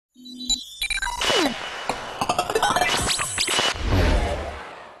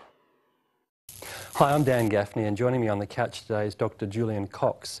Hi, I'm Dan Gaffney, and joining me on the couch today is Dr. Julian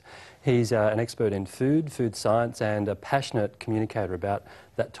Cox. He's an expert in food science, and a passionate communicator about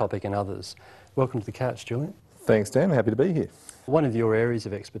that topic and others. Welcome to the couch, Julian. Thanks, Dan. Happy to be here. One of your areas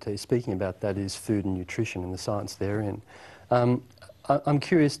of expertise, speaking about that, is food and nutrition and the science therein. I'm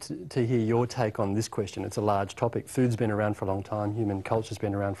curious to hear your take on this question. It's a large topic. Food's been around for a long time. Human culture's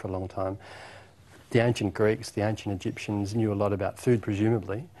been around for a long time. The ancient Greeks, the ancient Egyptians knew a lot about food,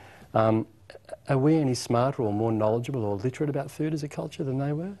 presumably. Are we any smarter or more knowledgeable or literate about food as a culture than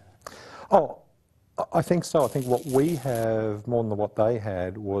they were? Oh, I think so. I think what we have more than what they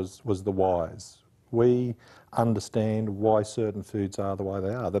had was the whys. We understand why certain foods are the way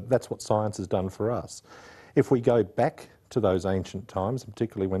they are. That's what science has done for us. If we go back to those ancient times,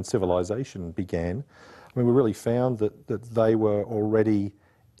 particularly when civilization began, I mean, we really found that they were already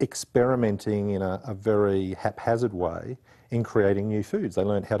experimenting in a very haphazard way in creating new foods. They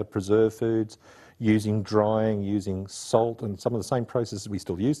learned how to preserve foods using drying, using salt, and some of the same processes we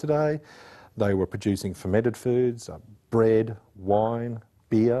still use today. They were producing fermented foods, bread, wine,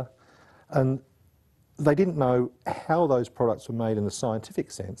 beer, and they didn't know how those products were made in the scientific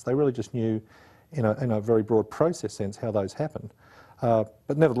sense. They really just knew in a very broad process sense how those happened.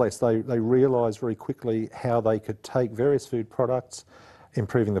 But nevertheless, they realised very quickly how they could take various food products,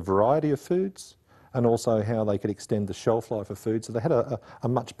 improving the variety of foods, and also how they could extend the shelf life of food. So they had a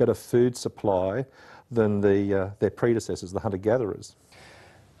much better food supply than their predecessors, the hunter-gatherers.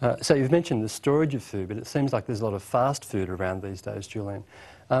 So you've mentioned the storage of food, but it seems like there's a lot of fast food around these days, Julian.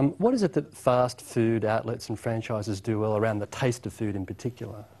 What is it that fast food outlets and franchises do well around the taste of food in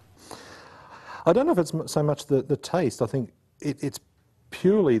particular? I don't know if it's so much the taste. I think it's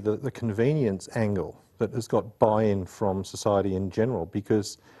purely the convenience angle that has got buy-in from society in general,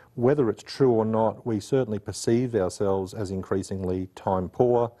 because whether it's true or not, we certainly perceive ourselves as increasingly time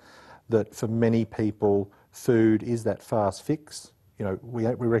poor, that for many people food is that fast fix. You know, we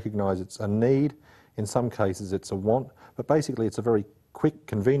recognise it's a need, in some cases it's a want, but basically it's a very quick,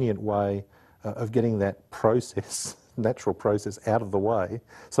 convenient way of getting that process, natural process, out of the way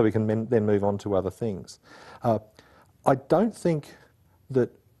so we can then move on to other things. I don't think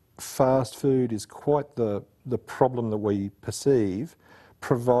that fast food is quite the problem that we perceive,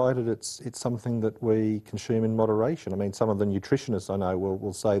 provided it's something that we consume in moderation. I mean, some of the nutritionists I know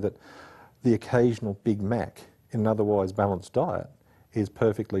will say that the occasional Big Mac in an otherwise balanced diet is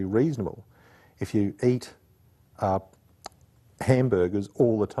perfectly reasonable. If you eat hamburgers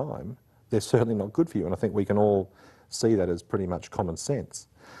all the time, they're certainly not good for you, and I think we can all see that as pretty much common sense.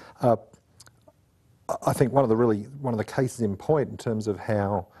 I think one of the cases in point in terms of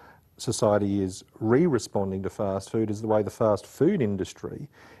how society is responding to fast food is the way the fast food industry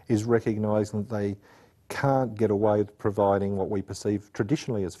is recognising that they can't get away with providing what we perceive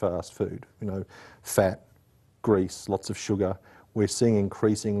traditionally as fast food. You know, fat, grease, lots of sugar. We're seeing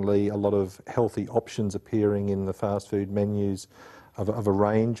increasingly a lot of healthy options appearing in the fast food menus of a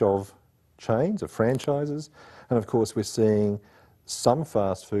range of chains, of franchises, and of course we're seeing some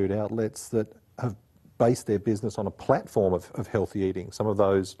fast food outlets that have based their business on a platform of healthy eating. Some of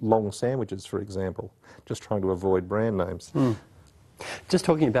those long sandwiches, for example, just trying to avoid brand names. Just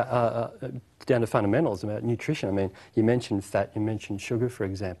talking about down to fundamentals about nutrition. I mean, you mentioned fat, you mentioned sugar, for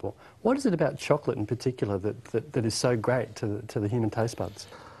example. What is it about chocolate in particular that is so great to the human taste buds?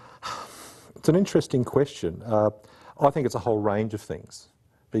 It's an interesting question. I think it's a whole range of things,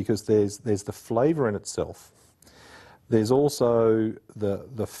 because there's the flavour in itself. There's also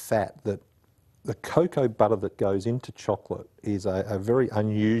the fat that the cocoa butter that goes into chocolate is a very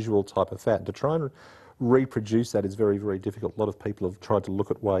unusual type of fat. To try and reproduce that is very, very difficult. A lot of people have tried to look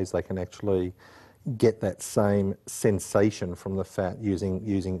at ways they can actually get that same sensation from the fat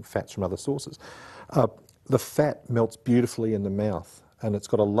using fats from other sources. The fat melts beautifully in the mouth, and it's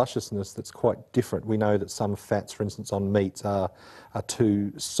got a lusciousness that's quite different. We know that some fats, for instance, on meats are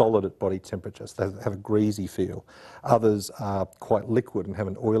too solid at body temperature, so they have a greasy feel. Others are quite liquid and have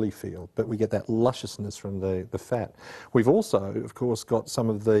an oily feel, but we get that lusciousness from the fat. We've also, of course, got some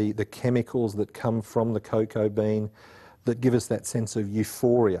of the chemicals that come from the cocoa bean that give us that sense of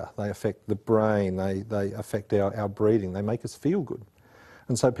euphoria. They affect the brain, they affect our breathing, they make us feel good.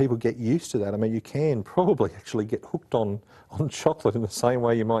 And so people get used to that. I mean, you can probably actually get hooked on chocolate in the same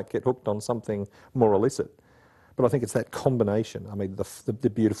way you might get hooked on something more illicit. But I think it's that combination. I mean, the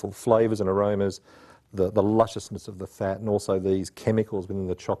beautiful flavours and aromas, the lusciousness of the fat, and also these chemicals within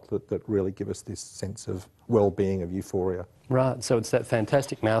the chocolate that really give us this sense of well-being, of euphoria. Right, so it's that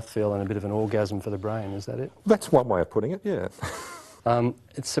fantastic mouthfeel and a bit of an orgasm for the brain, is that it? That's one way of putting it, yeah.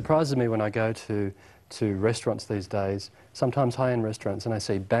 It surprises me when I go to to restaurants these days, sometimes high-end restaurants, and I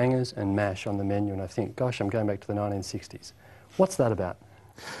see bangers and mash on the menu, and I think, gosh, I'm going back to the 1960s. What's that about?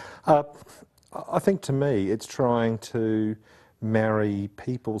 I think to me it's trying to marry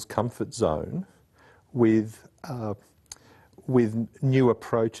people's comfort zone with new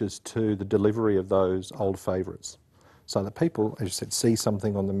approaches to the delivery of those old favourites. So that people, as you said, see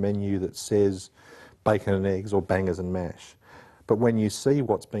something on the menu that says bacon and eggs or bangers and mash. But when you see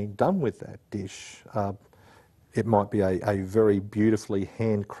what's being done with that dish, it might be a very beautifully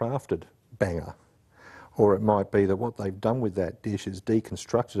handcrafted banger. Or it might be that what they've done with that dish is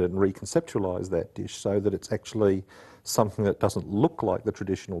deconstructed it and reconceptualised that dish so that it's actually something that doesn't look like the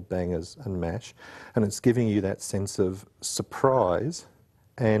traditional bangers and mash, and it's giving you that sense of surprise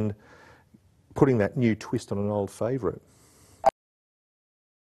and putting that new twist on an old favourite.